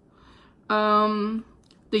Box. The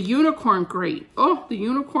Unicorn Crate. Oh, the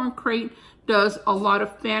Unicorn Crate does a lot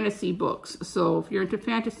of fantasy books. So if you're into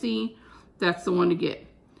fantasy, that's the one to get.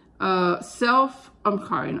 I'm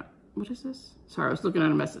sorry, what is this? Sorry, I was looking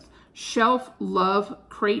at a message. Shelf Love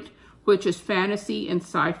Crate, which is fantasy and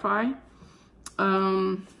sci-fi.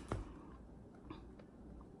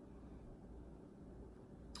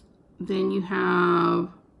 Then you have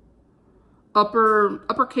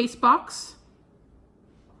Uppercase Box.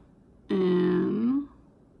 And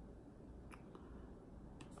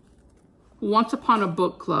Once Upon a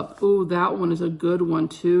Book Club. Ooh, that one is a good one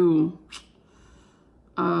too.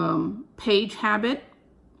 Page Habit.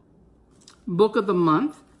 Book of the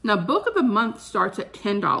Month. Now, Book of the Month starts at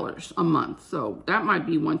 $10 a month. So that might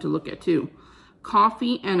be one to look at too.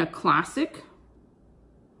 Coffee and a Classic.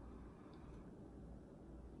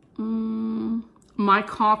 My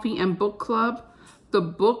Coffee and Book Club. The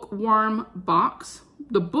Bookworm Box.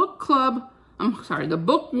 The Bookworm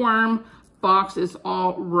box is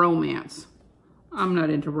all romance. I'm not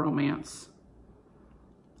into romance.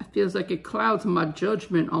 It feels like it clouds my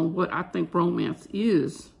judgment on what I think romance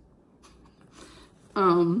is.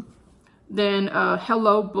 Then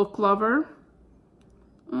Hello Book Lover.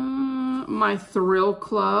 My Thrill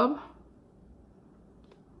Club.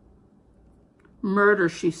 Murder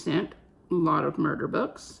She Sent. A lot of murder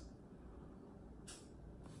books.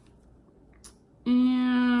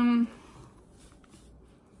 And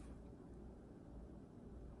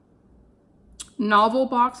Novel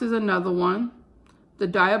Box is another one. The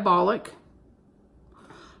Diabolic.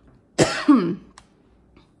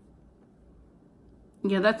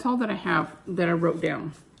 Yeah, that's all that I have that I wrote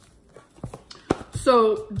down.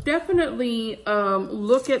 So definitely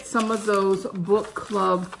look at some of those book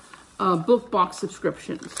club, book box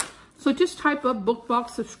subscriptions. So just type up book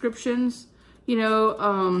box subscriptions, you know,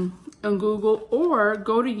 on Google, or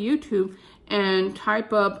go to YouTube and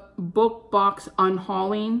type up book box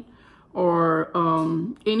unhauling, or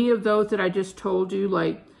any of those that I just told you,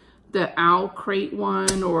 like the Owlcrate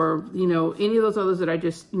one, or, you know, any of those others that I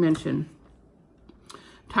just mentioned.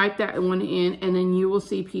 Type that one in, and then you will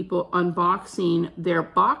see people unboxing their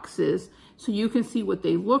boxes so you can see what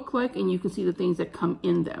they look like and you can see the things that come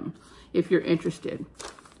in them if you're interested.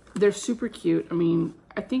 They're super cute. I mean,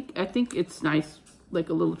 I think it's nice, like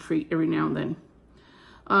a little treat every now and then.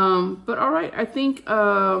 But all right, I think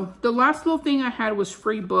the last little thing I had was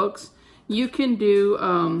free books. You can do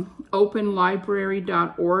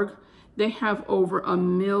openlibrary.org. They have over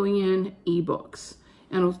 1 million ebooks,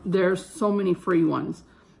 and there's so many free ones.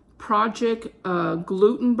 Project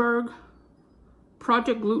Gutenberg,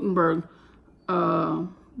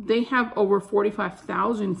 they have over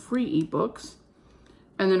 45,000 free ebooks.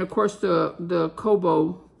 And then, of course, the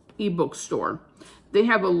Kobo ebook store. They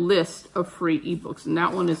have a list of free ebooks, and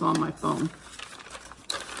that one is on my phone.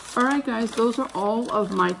 All right, guys, those are all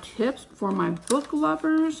of my tips for my book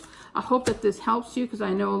lovers. I hope that this helps you, because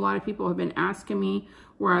I know a lot of people have been asking me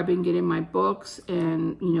where I've been getting my books.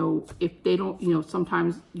 And, you know, if they don't, you know,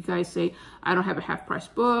 sometimes you guys say, I don't have a half price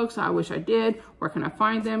books. I wish I did. Where can I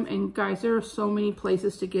find them? And guys, there are so many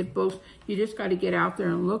places to get books. You just got to get out there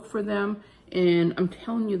and look for them. And I'm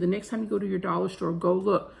telling you, the next time you go to your dollar store, go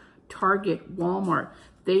look. Target, Walmart,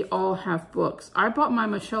 they all have books. I bought my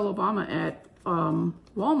Michelle Obama at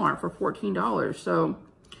Walmart for $14. So,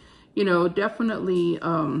 you know, definitely,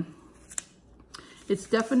 it's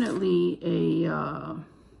definitely a,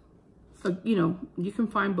 you know, you can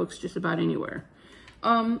find books just about anywhere.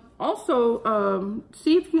 Also,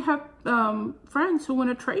 see if you have friends who want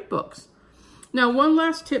to trade books. Now, one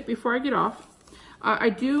last tip before I get off. I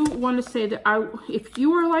do want to say that if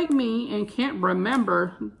you are like me and can't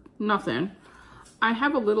remember nothing, I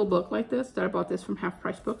have a little book like this that I bought this from Half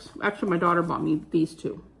Price Books. Actually, my daughter bought me these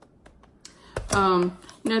two. Now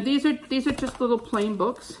these are just little plain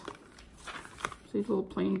books. These little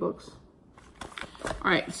plain books.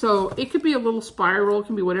 All right, so it could be a little spiral, it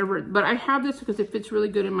can be whatever, but I have this because it fits really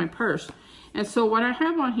good in my purse. And so what I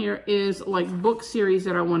have on here is like book series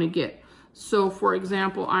that I want to get. So for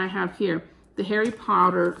example, I have here the Harry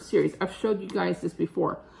Potter series. I've showed you guys this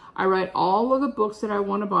before. I write all of the books that I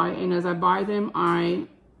want to buy, and as I buy them, I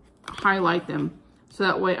highlight them. So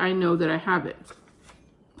that way I know that I have it.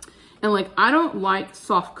 And like, I don't like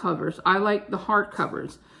soft covers. I like the hard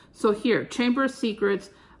covers. So here, Chamber of Secrets,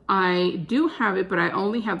 I do have it, but I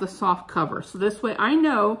only have the soft cover. So this way I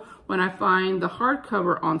know when I find the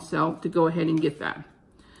hardcover on sale to go ahead and get that.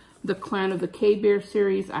 The Clan of the K-Bear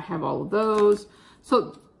series, I have all of those.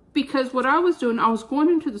 So because what I was doing, I was going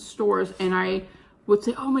into the stores and I would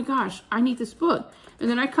say, oh my gosh, I need this book. And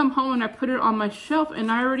then I come home and I put it on my shelf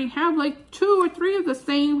and I already have like 2 or 3 of the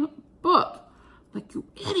same book. Like, you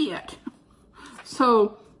idiot.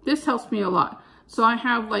 So this helps me a lot. So I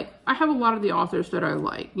have a lot of the authors that I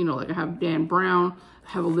like. You know, like I have Dan Brown. I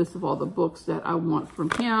have a list of all the books that I want from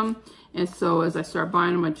him. And so as I start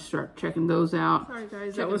buying them, I just start checking those out. Sorry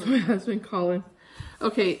guys, that was my husband calling.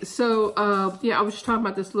 Okay, so yeah, I was just talking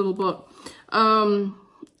about this little book.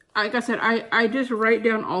 Like I said, I just write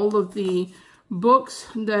down all of the books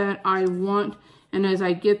that I want, and as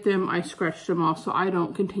I get them, I scratch them off so I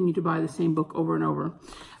don't continue to buy the same book over and over.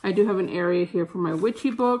 I do have an area here for my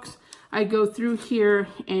witchy books. I go through here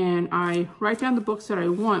and I write down the books that I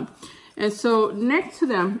want. And so next to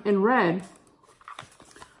them in red,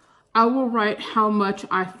 I will write how much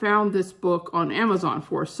I found this book on Amazon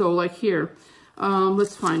for. So like here,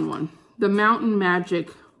 let's find one. The Mountain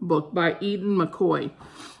Magic book by Eden McCoy.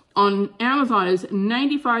 On Amazon is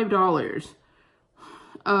 $95.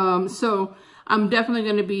 So I'm definitely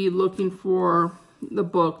going to be looking for the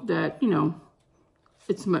book that, you know,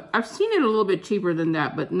 I've seen it a little bit cheaper than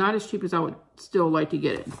that, but not as cheap as I would still like to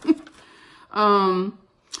get it. So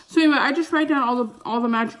anyway, I just write down all the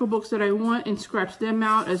magical books that I want and scratch them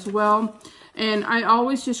out as well. And I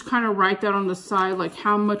always just kind of write that on the side, like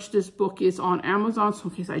how much this book is on Amazon. So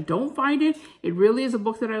in case I don't find it, it really is a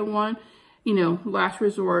book that I want. You know, last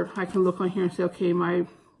resort, I can look on here and say, okay,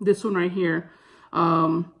 this one right here,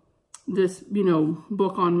 this, you know,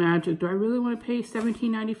 book on magic, do I really want to pay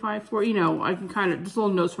 $17.95 for? You know, I can kind of, just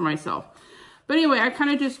little notes for myself. But anyway, I kind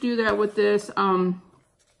of just do that with this. And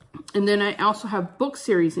then I also have book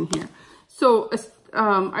series in here. So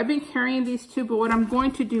I've been carrying these two, but what I'm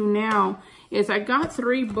going to do now is I got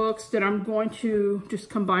 3 books that I'm going to just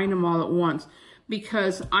combine them all at once.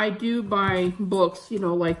 Because I do buy books, you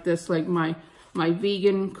know, like this, like my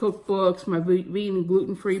vegan cookbooks, my vegan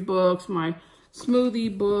gluten-free books, my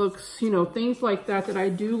smoothie books, you know, things like that I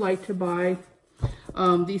do like to buy.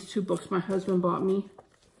 These 2 books my husband bought me.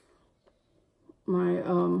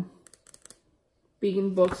 My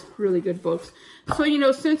vegan books, really good books. So, you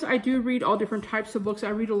know, since I do read all different types of books, I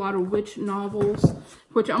read a lot of witch novels,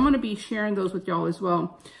 which I'm going to be sharing those with y'all as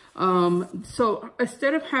well. So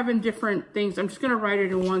instead of having different things, I'm just going to write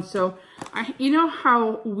it in one. So you know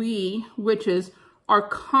how we witches are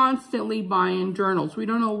constantly buying journals. We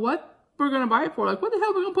don't know what we're going to buy it for. Like, what the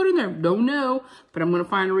hell are we going to put in there? Don't know, but I'm going to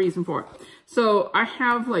find a reason for it. So I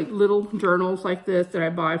have like little journals like this that I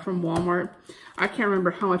buy from Walmart. I can't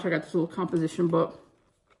remember how much I got this little composition book.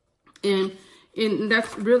 And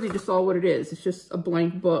that's really just all what it is. It's just a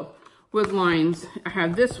blank book with lines. I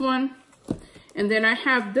have this one. And then I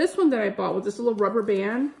have this one that I bought with this little rubber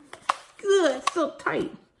band. Ugh, it's so tight.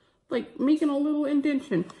 Like making a little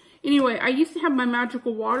indentation. Anyway, I used to have my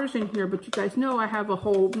magical waters in here, but you guys know I have a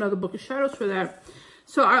whole another book of shadows for that.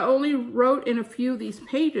 So I only wrote in a few of these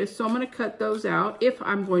pages, so I'm going to cut those out if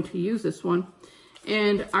I'm going to use this one.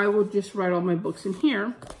 And I will just write all my books in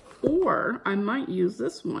here. Or I might use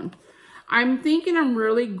this one. I'm thinking I'm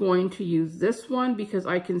really going to use this one because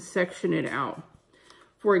I can section it out.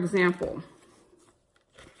 For example,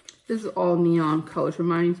 this is all neon colors,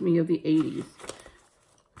 reminds me of the 80s.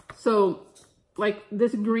 So like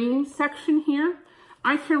this green section here,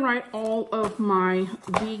 I can write all of my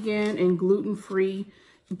vegan and gluten-free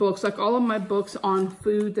books, like all of my books on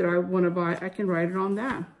food that I want to buy, I can write it on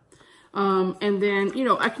that. And then, you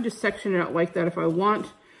know, I can just section it out like that if I want.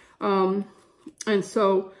 And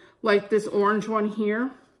so like this orange one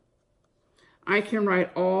here, I can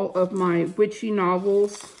write all of my witchy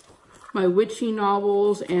novels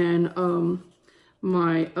and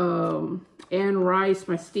my Anne Rice,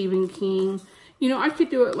 my Stephen King. You know, I could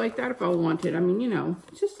do it like that if I wanted. I mean, you know,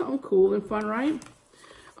 it's just something cool and fun, right?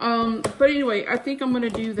 But anyway, I think I'm going to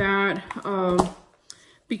do that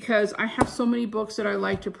because I have so many books that I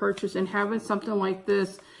like to purchase, and having something like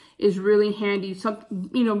this is really handy.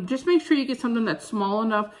 You know, just make sure you get something that's small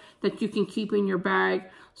enough that you can keep in your bag,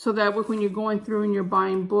 so that when you're going through and you're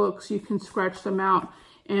buying books, you can scratch them out.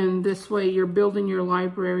 And this way you're building your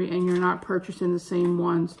library and you're not purchasing the same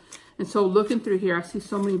ones. And so looking through here, I see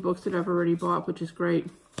so many books that I've already bought, which is great.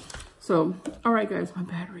 So, all right, guys, my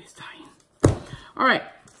battery is dying. All right.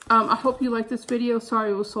 I hope you liked this video.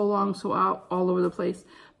 Sorry it was so long, so out all over the place.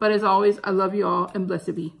 But as always, I love you all, and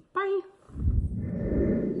blessed be. Bye.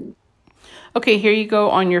 Okay, here you go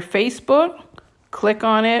on your Facebook. Click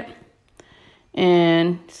on it.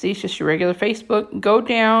 And see, it's just your regular Facebook. Go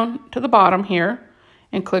down to the bottom here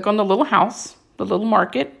and click on the little house, the little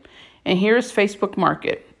market. And here's Facebook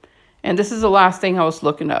Market. And this is the last thing I was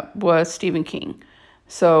looking up, was Stephen King.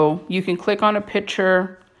 So you can click on a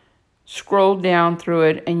picture, scroll down through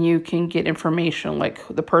it, and you can get information like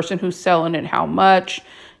the person who's selling it, how much,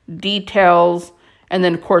 details, and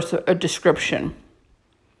then of course a description.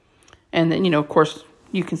 And then, you know, of course,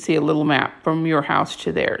 you can see a little map from your house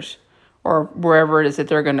to theirs, or wherever it is that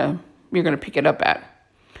you're gonna pick it up at.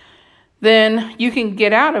 Then you can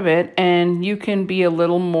get out of it, and you can be a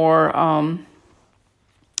little more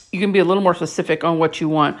specific on what you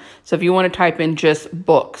want. So if you want to type in just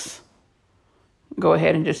books, go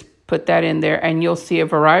ahead and just put that in there, and you'll see a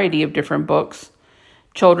variety of different books.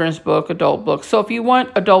 Children's book, adult books. So if you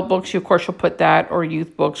want adult books, of course, you'll put that, or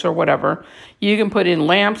youth books or whatever. You can put in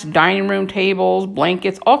lamps, dining room tables,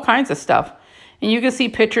 blankets, all kinds of stuff. And you can see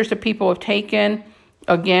pictures that people have taken,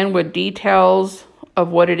 again, with details of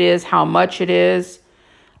what it is, how much it is.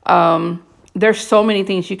 There's so many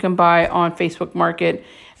things you can buy on Facebook Market.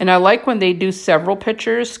 And I like when they do several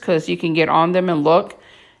pictures, because you can get on them and look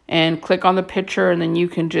and click on the picture, and then you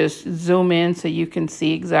can just zoom in so you can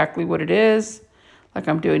see exactly what it is, like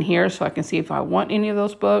I'm doing here, so I can see if I want any of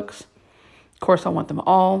those books. Of course, I want them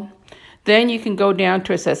all. Then you can go down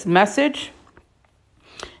to it says message.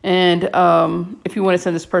 And if you want to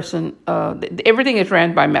send this person, everything is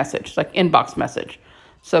ran by message, like inbox message.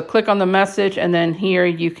 So click on the message, and then here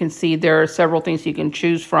you can see there are several things you can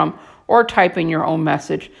choose from, or type in your own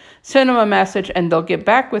message. Send them a message, and they'll get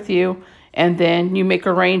back with you. And then you make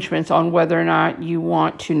arrangements on whether or not you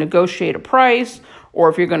want to negotiate a price, or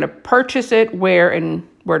if you're going to purchase it, where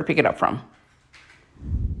to pick it up from.